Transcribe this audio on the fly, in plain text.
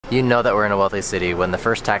You know that we're in a wealthy city when the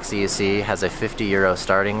first taxi you see has a €50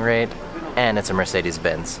 starting rate and it's a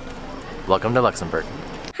Mercedes-Benz. Welcome to Luxembourg.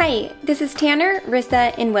 Hi, this is Tanner,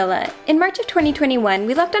 Risa, and Willa. In March of 2021,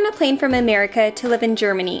 we left on a plane from America to live in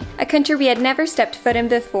Germany, a country we had never stepped foot in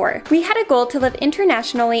before. We had a goal to live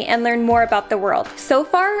internationally and learn more about the world. So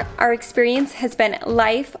far, our experience has been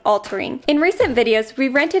life-altering. In recent videos, we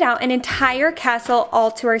rented out an entire castle all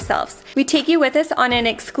to ourselves. We take you with us on an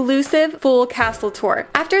exclusive full castle tour.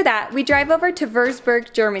 After that, we drive over to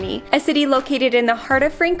Würzburg, Germany, a city located in the heart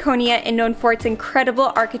of Franconia and known for its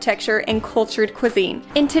incredible architecture and cultured cuisine.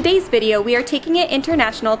 In today's video, we are taking it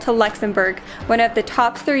international to Luxembourg, one of the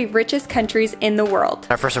top 3 richest countries in the world.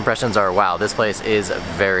 Our first impressions are, wow, this place is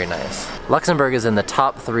very nice. Luxembourg is in the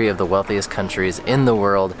top 3 of the wealthiest countries in the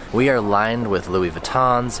world. We are lined with Louis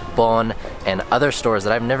Vuittons, Bonn, and other stores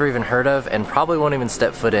that I've never even heard of and probably won't even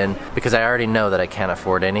step foot in because I already know that I can't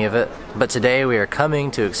afford any of it. But today we are coming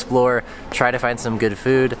to explore, try to find some good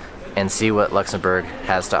food, and see what Luxembourg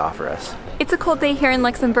has to offer us. It's a cold day here in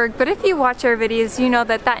Luxembourg, but if you watch our videos, you know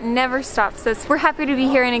that that never stops us. We're happy to be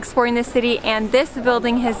here and exploring the city, and this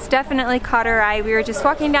building has definitely caught our eye. We were just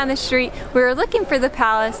walking down the street, we were looking for the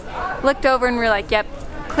palace, looked over and we're like, yep,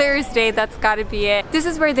 clear as day, that's gotta be it. This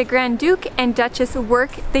is where the Grand Duke and Duchess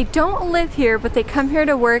work. They don't live here, but they come here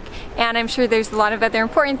to work, and I'm sure there's a lot of other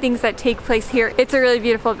important things that take place here. It's a really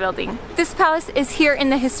beautiful building. This palace is here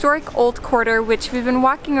in the historic Old Quarter, which we've been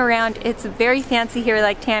walking around. It's very fancy here,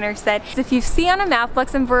 like Tanner said. If you see on a map,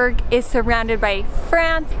 Luxembourg is surrounded by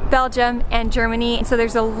France, Belgium, and Germany, so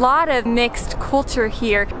there's a lot of mixed culture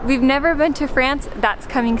here. We've never been to France, that's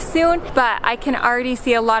coming soon, but I can already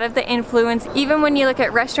see a lot of the influence. Even when you look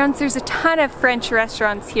at restaurants, there's a ton of French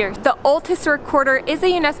restaurants here. The Old Historic Quarter is a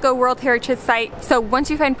UNESCO World Heritage Site, so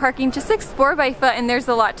once you find parking, just explore by foot and there's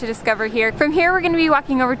a lot to discover here. From here, we're going to be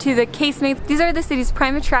walking over to the Casemates. These are the city's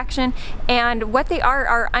prime attraction, and what they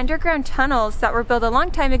are underground tunnels that were built a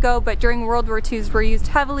long time ago, but during World War II were used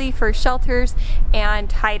heavily for shelters and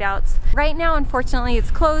hideouts. Right now, unfortunately,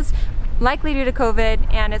 it's closed, likely due to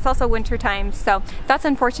COVID, and it's also winter time, so that's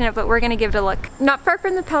unfortunate, but we're gonna give it a look. Not far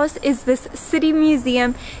from the palace is this city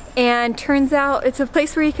museum, and turns out it's a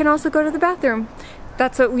place where you can also go to the bathroom.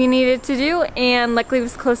 That's what we needed to do, and luckily it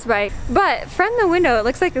was close by. But from the window, it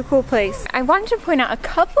looks like a cool place. I wanted to point out a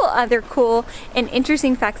couple other cool and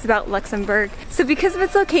interesting facts about Luxembourg. So because of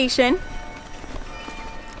its location,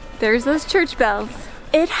 there's those church bells.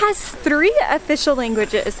 It has 3 official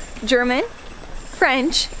languages: German,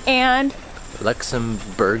 French, and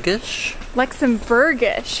Luxembourgish?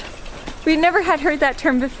 Luxembourgish. We've never had heard that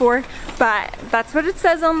term before, but that's what it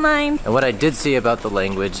says online. And what I did see about the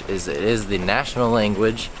language is it is the national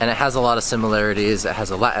language, and it has a lot of similarities. It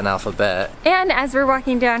has a Latin alphabet. And as we're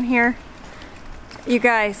walking down here, you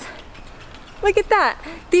guys, look at that.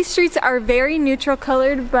 These streets are very neutral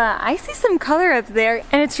colored, but I see some color up there,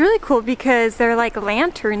 and it's really cool because they're like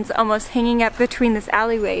lanterns almost hanging up between this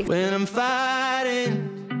alleyway. When I'm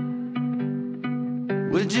fighting,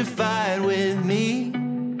 would you fight with me?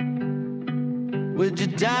 Would you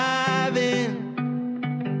dive in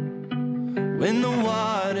when the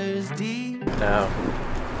water's deep? Oh,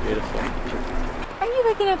 beautiful. Are you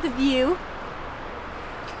looking at the view?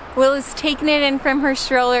 Willa's taking it in from her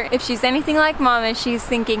stroller. If she's anything like Mama, she's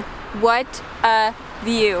thinking, what a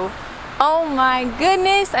view. Oh my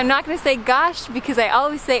goodness. I'm not gonna say gosh because I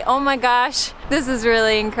always say oh my gosh. This is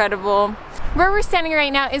really incredible. Where we're standing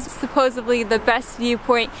right now is supposedly the best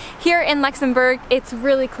viewpoint here in Luxembourg. It's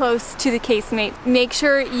really close to the Casemates. Make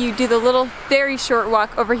sure you do the little very short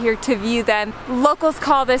walk over here to view them. Locals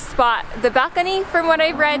call this spot the balcony from what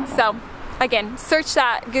I've read, so again, search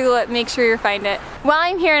that, Google it, make sure you find it. While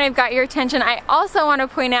I'm here and I've got your attention, I also want to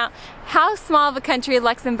point out how small of a country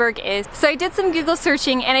Luxembourg is. So I did some Google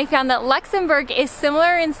searching and I found that Luxembourg is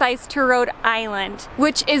similar in size to Rhode Island,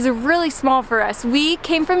 which is really small for us. We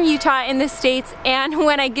came from Utah in the States, and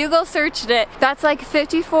when I Google searched it, that's like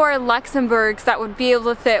 54 Luxembourgs that would be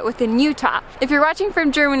able to fit within Utah. If you're watching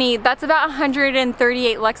from Germany, that's about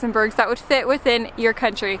 138 Luxembourgs that would fit within your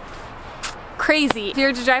country. Crazy. If you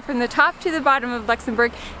were to drive from the top to the bottom of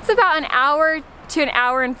Luxembourg, it's about an hour to an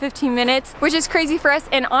hour and 15 minutes, which is crazy for us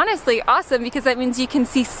and honestly awesome because that means you can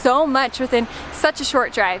see so much within such a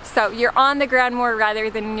short drive. So you're on the ground more rather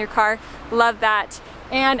than in your car. Love that.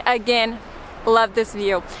 And again, love this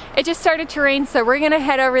view. It just started to rain, so we're gonna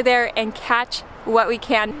head over there and catch what we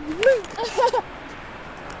can.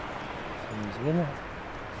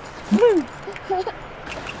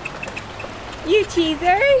 You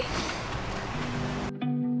teaser!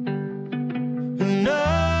 Who knows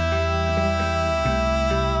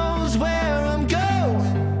where I'm going?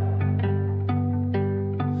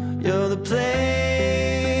 You're the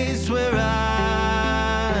place where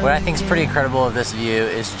What I think is pretty incredible of this view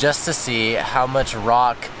is just to see how much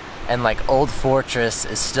rock and like old fortress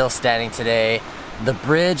is still standing today. The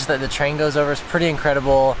bridge that the train goes over is pretty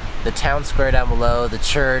incredible. The town square down below, the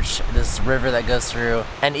church, this river that goes through.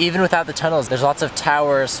 And even without the tunnels, there's lots of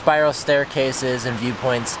towers, spiral staircases, and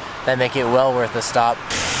viewpoints that make it well worth a stop.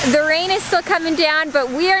 The rain is still coming down,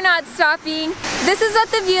 but we are not stopping. This is what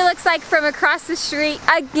the view looks like from across the street.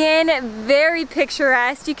 Again, very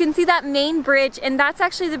picturesque. You can see that main bridge, and that's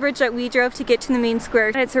actually the bridge that we drove to get to the main square.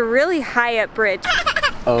 And it's a really high up bridge.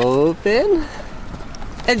 Open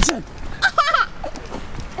and shut.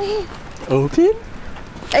 Open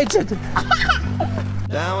and shut.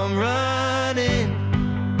 now I'm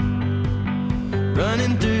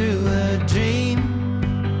running through a dream.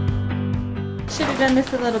 Should have done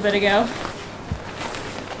this a little bit ago.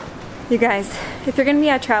 You guys, if you're gonna be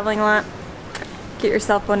out traveling a lot, get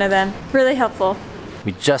yourself one of them. Really helpful.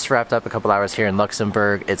 We just wrapped up a couple hours here in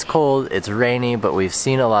Luxembourg. It's cold, it's rainy, but we've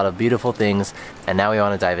seen a lot of beautiful things, and now we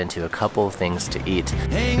want to dive into a couple of things to eat.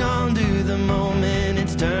 Hang on to the moment,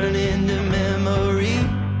 it's turning to memory.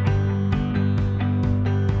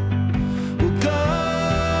 We'll go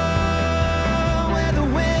where the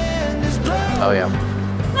wind is blowing. Oh yeah.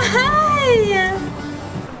 Hi!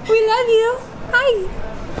 We love you. Hi!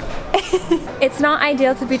 It's not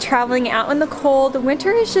ideal to be traveling out in the cold.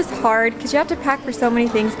 Winter is just hard because you have to pack for so many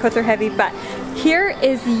things, coats are heavy, but here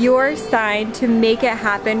is your sign to make it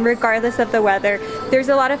happen regardless of the weather. There's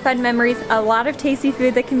a lot of fun memories, a lot of tasty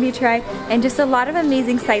food that can be tried, and just a lot of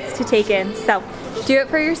amazing sights to take in. So do it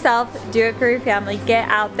for yourself, do it for your family, get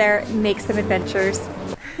out there, make some adventures.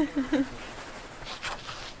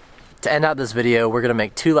 To end out this video, we're gonna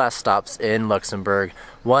make two last stops in Luxembourg.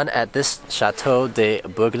 One at this Château de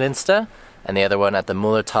Bourglinster, and the other one at the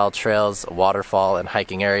Mullerthal Trails waterfall and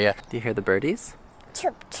hiking area. Do you hear the birdies?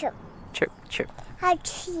 Chirp, chirp. Chirp, chirp. I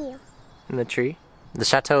see. In the tree. The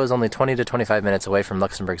chateau is only 20 to 25 minutes away from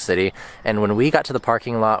Luxembourg City, and when we got to the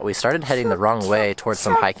parking lot, we started heading the wrong way towards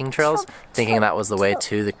some hiking trails, thinking that was the way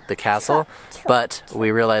to the castle, but we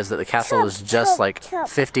realized that the castle was just like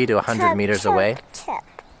 50 to 100 meters away.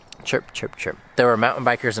 Chirp, chirp, chirp. There were mountain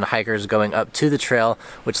bikers and hikers going up to the trail,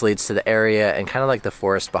 which leads to the area and kind of like the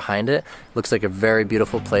forest behind it. Looks like a very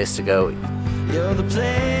beautiful place to go. You're the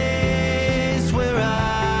place where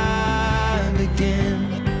I begin.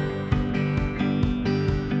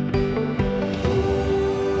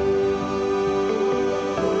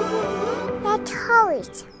 That's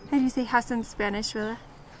Hohllay. How do you say house in Spanish, Willa?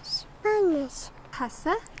 Spanish.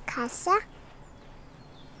 Casa? Casa.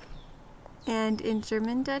 And in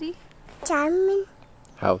German, Daddy? German.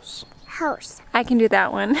 House. House. I can do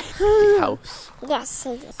that one. House. Yes,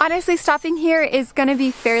 it is. Honestly, stopping here is going to be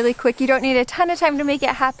fairly quick. You don't need a ton of time to make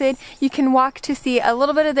it happen. You can walk to see a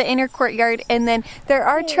little bit of the inner courtyard, and then there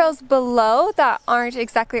are trails below that aren't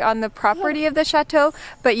exactly on the property of the chateau,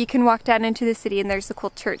 but you can walk down into the city, and there's a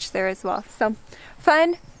cool church there as well. So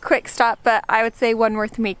fun, quick stop, but I would say one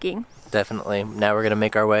worth making. Definitely. Now we're gonna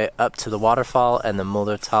make our way up to the waterfall and the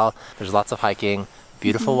Mullerthal. There's lots of hiking,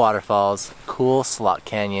 beautiful waterfalls, cool slot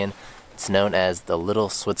canyon. It's known as the Little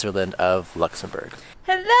Switzerland of Luxembourg.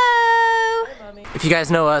 Hello! If you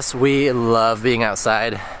guys know us, we love being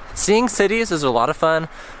outside. Seeing cities is a lot of fun.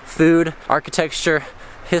 Food, architecture,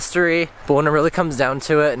 history, but when it really comes down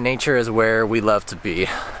to it, nature is where we love to be.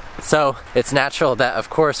 So it's natural that,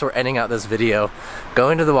 of course, we're ending out this video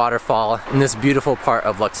going to the waterfall in this beautiful part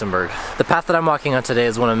of Luxembourg. The path that I'm walking on today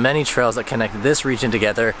is one of many trails that connect this region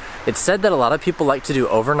together. It's said that a lot of people like to do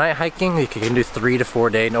overnight hiking. You can do 3 to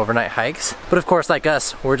 4 day overnight hikes. But of course, like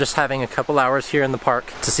us, we're just having a couple hours here in the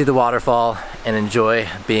park to see the waterfall and enjoy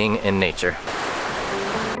being in nature.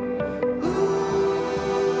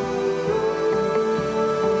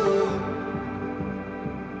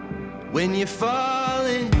 When you're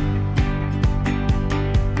falling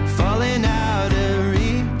out of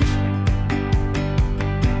reach,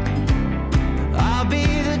 I'll be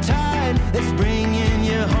the tide that's bringing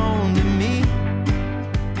you home to me.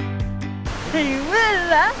 Hey,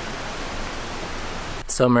 Willa!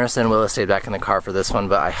 So Marissa and Willa stayed back in the car for this one,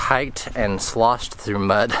 but I hiked and sloshed through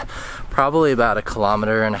mud probably about 1.5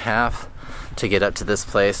 kilometers to get up to this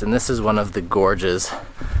place, and this is one of the gorges.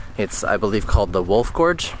 It's, I believe, called the Wolf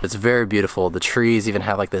Gorge. It's very beautiful. The trees even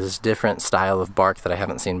have like this different style of bark that I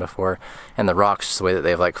haven't seen before, and the rocks, just the way that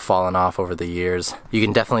they've like fallen off over the years. You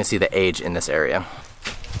can definitely see the age in this area.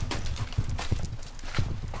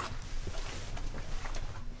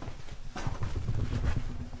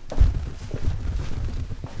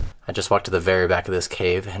 I just walked to the very back of this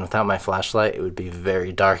cave, and without my flashlight it would be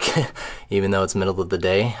very dark. Even though it's middle of the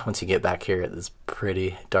day, once you get back here it's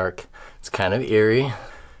pretty dark. It's kind of eerie,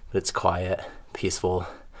 but it's quiet, peaceful.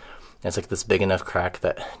 And it's like this big enough crack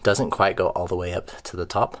that doesn't quite go all the way up to the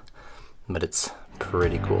top, but it's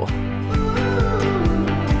pretty cool.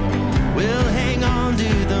 We'll hang on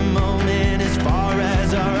to the moment as far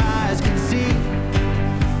as our eyes can see.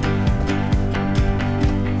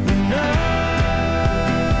 Who knows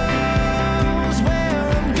where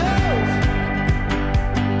I'm going?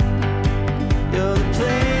 You're the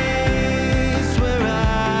place where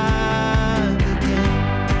I begin.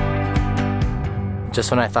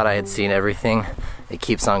 Just when I thought I had seen everything, it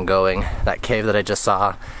keeps on going. That cave that I just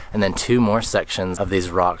saw, and then 2 more sections of these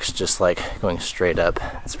rocks just like going straight up.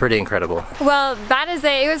 It's pretty incredible. Well, that is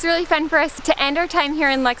it. It was really fun for us to end our time here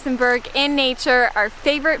in Luxembourg in nature, our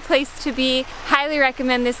favorite place to be. Highly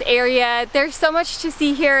recommend this area. There's so much to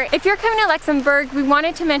see here. If you're coming to Luxembourg, we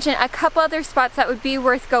wanted to mention a couple other spots that would be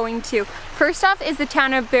worth going to. First off is the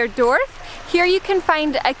town of Berdorf. Here you can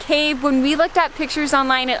find a cave. When we looked at pictures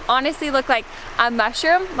online, it honestly looked like a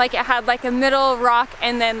mushroom. Like it had like a middle rock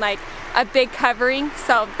and then like a big covering,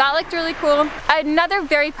 so that looked really cool. Another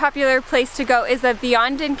very popular place to go is the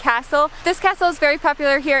Víanden Castle. This castle is very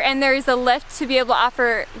popular here, and there is a lift to be able to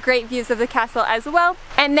offer great views of the castle as well.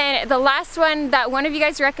 And then the last one that one of you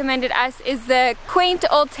guys recommended us is the quaint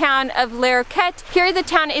old town of Larochette. Here the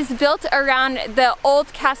town is built around the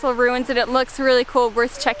old castle ruins, and it looks really cool,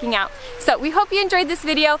 worth checking out. So we hope you enjoyed this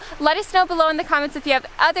video. Let us know below in the comments if you have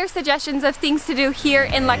other suggestions of things to do here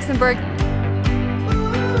in Luxembourg.